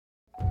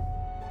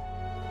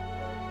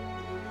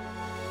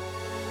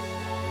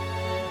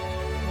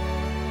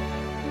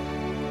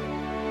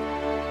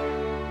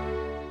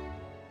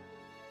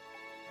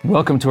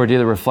Welcome to our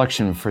daily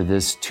reflection for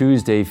this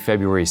Tuesday,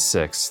 February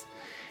 6th.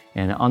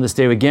 And on this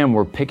day, again,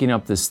 we're picking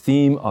up this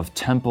theme of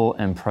temple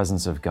and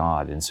presence of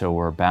God. And so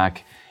we're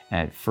back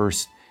at 1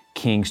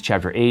 Kings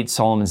chapter 8.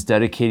 Solomon's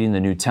dedicating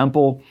the new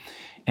temple.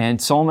 And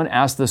Solomon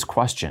asked this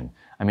question.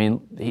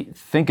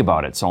 Think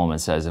about it, Solomon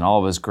says, in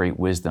all of his great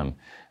wisdom.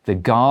 The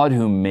God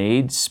who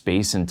made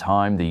space and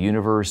time, the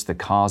universe, the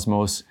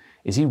cosmos,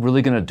 is he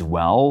really going to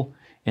dwell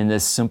in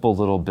this simple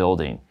little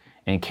building?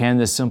 And can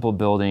this simple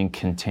building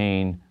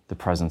contain the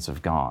presence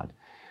of God?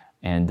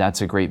 And that's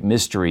a great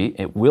mystery.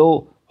 It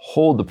will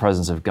hold the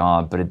presence of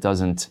God, but it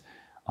doesn't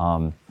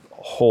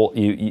hold,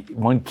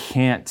 one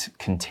can't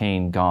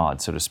contain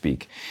God, so to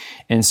speak.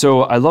 And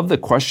so I love the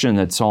question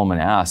that Solomon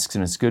asks,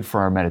 and it's good for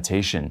our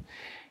meditation.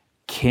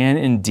 Can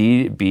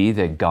indeed it be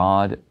that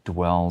God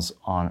dwells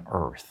on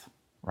earth,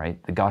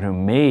 right? The God who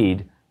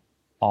made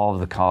all of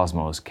the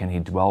cosmos, can he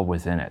dwell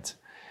within it?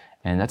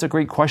 And that's a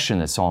great question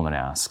that Solomon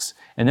asks.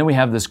 And then we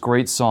have this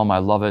great psalm. I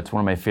love it. It's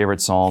one of my favorite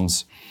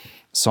psalms,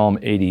 Psalm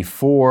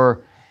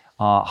 84.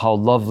 How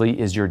lovely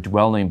is your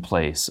dwelling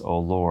place, O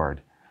Lord.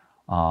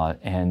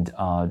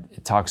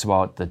 It talks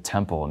about the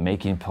temple and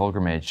making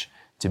pilgrimage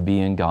to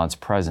be in God's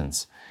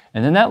presence.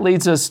 And then that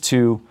leads us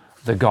to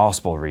the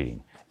gospel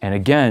reading. And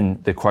again,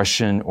 the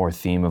question or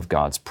theme of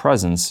God's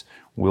presence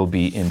will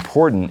be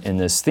important in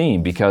this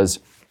theme because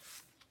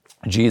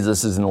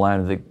Jesus is in the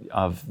land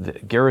of the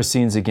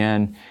Gerasenes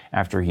again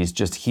after he's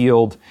just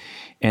healed.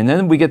 And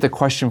then we get the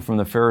question from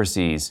the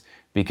Pharisees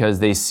because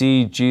they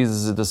see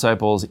Jesus'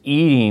 disciples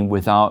eating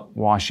without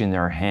washing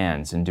their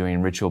hands and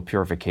doing ritual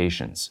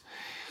purifications.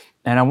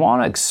 And I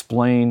want to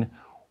explain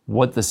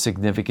what the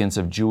significance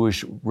of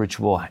Jewish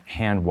ritual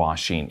hand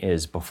washing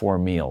is before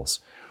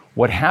meals.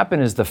 What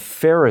happened is the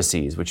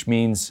Pharisees, which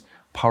means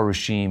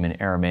Parushim in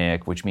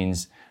Aramaic, which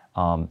means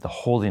the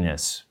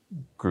holiness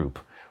group,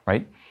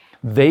 right?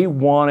 They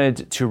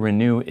wanted to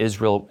renew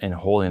Israel in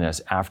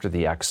holiness after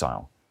the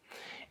exile.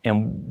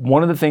 And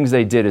one of the things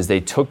they did is they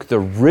took the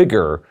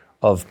rigor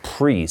of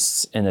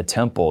priests in the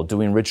temple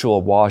doing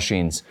ritual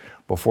washings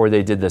before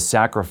they did the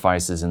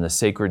sacrifices and the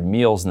sacred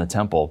meals in the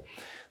temple.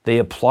 They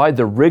applied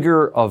the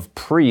rigor of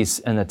priests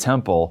in the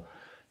temple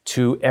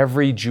to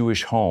every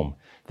Jewish home,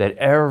 that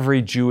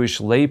every Jewish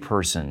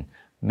layperson,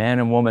 man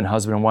and woman,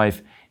 husband and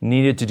wife,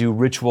 needed to do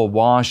ritual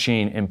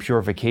washing and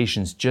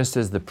purifications just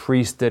as the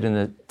priest did in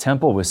the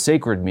temple with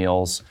sacred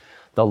meals,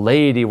 the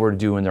laity were to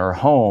do in their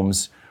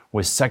homes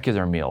with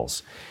secular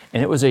meals.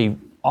 And it was a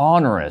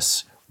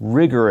onerous,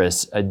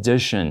 rigorous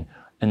addition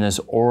in this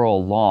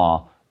oral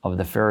law of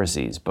the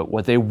Pharisees. But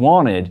what they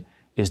wanted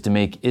is to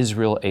make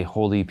Israel a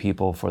holy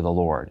people for the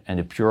Lord and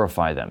to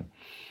purify them.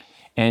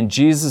 And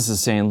Jesus is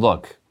saying,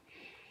 look,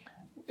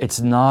 it's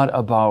not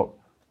about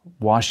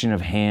washing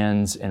of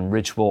hands and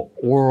ritual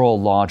oral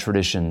law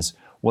traditions.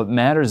 What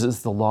matters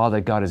is the law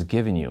that God has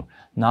given you,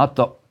 not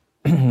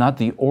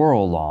the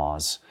oral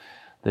laws,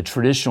 the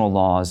traditional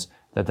laws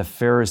that the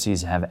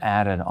Pharisees have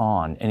added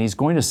on. And he's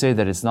going to say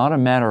that it's not a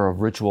matter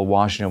of ritual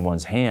washing of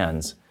one's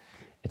hands,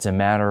 it's a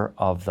matter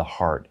of the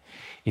heart.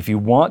 If you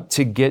want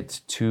to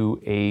get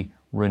to a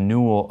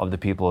renewal of the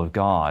people of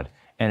God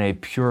and a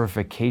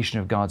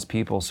purification of God's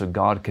people so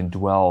God can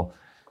dwell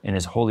in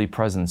his holy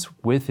presence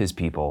with his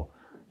people,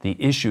 the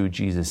issue,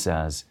 Jesus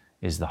says,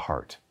 is the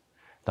heart.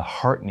 The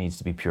heart needs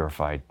to be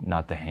purified,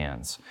 not the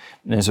hands.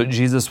 And so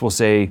Jesus will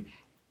say,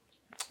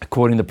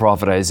 quoting the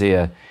prophet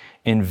Isaiah,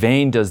 "In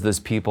vain does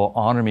this people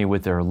honor me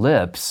with their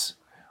lips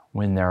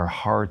when their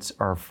hearts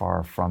are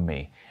far from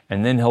me."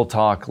 And then he'll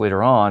talk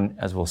later on,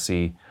 as we'll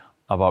see,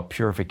 about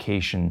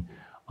purification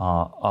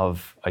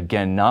of,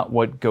 again, not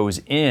what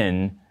goes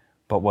in,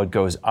 but what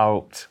goes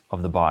out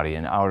of the body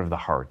and out of the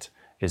heart.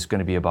 Is going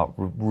to be about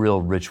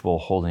real ritual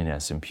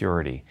holiness and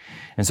purity.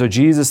 And so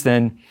Jesus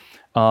then,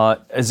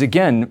 as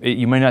again,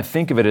 you might not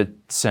think of it in a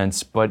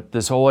sense, but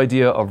this whole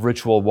idea of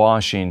ritual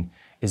washing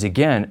is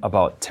again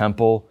about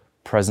temple,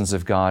 presence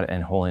of God,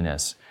 and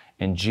holiness.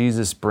 And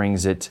Jesus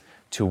brings it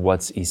to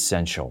what's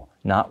essential,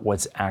 not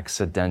what's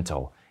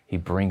accidental. He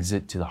brings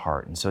it to the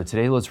heart. And so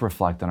today let's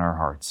reflect on our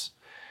hearts.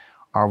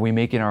 Are we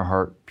making our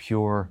heart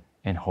pure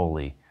and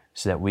holy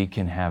so that we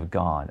can have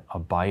God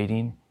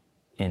abiding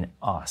in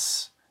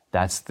us?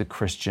 That's the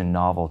Christian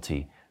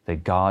novelty,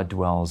 that God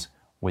dwells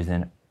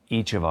within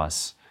each of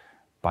us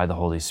by the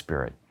Holy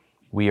Spirit.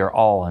 We are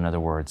all, in other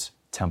words,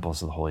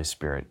 temples of the Holy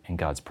Spirit in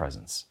God's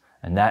presence.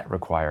 And that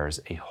requires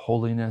a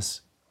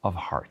holiness of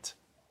heart.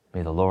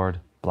 May the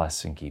Lord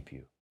bless and keep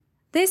you.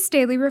 This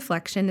daily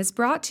reflection is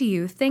brought to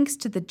you thanks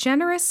to the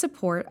generous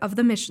support of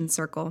the Mission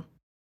Circle.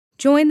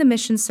 Join the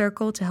Mission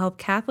Circle to help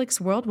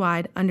Catholics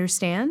worldwide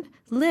understand,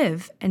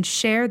 live, and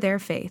share their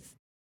faith.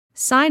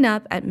 Sign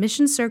up at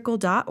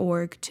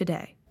missioncircle.org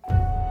today.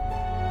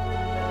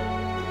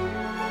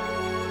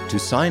 To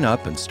sign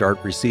up and start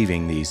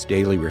receiving these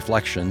daily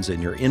reflections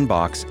in your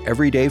inbox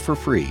every day for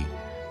free,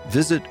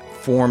 visit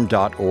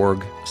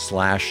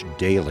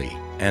formed.org/daily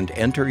and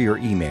enter your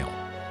email.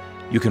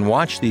 You can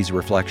watch these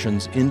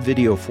reflections in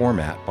video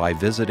format by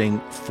visiting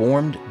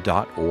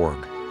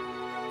formed.org.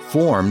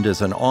 Formed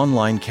is an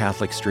online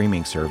Catholic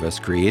streaming service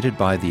created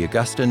by the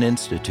Augustine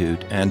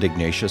Institute and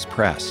Ignatius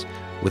Press,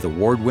 with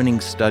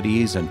award-winning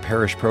studies and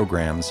parish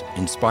programs,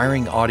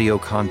 inspiring audio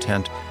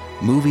content,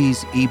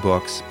 movies,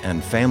 ebooks,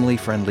 and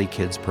family-friendly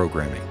kids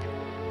programming.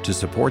 To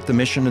support the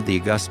mission of the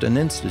Augustine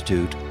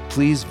Institute,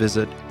 please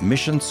visit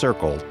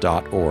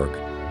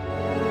missioncircle.org.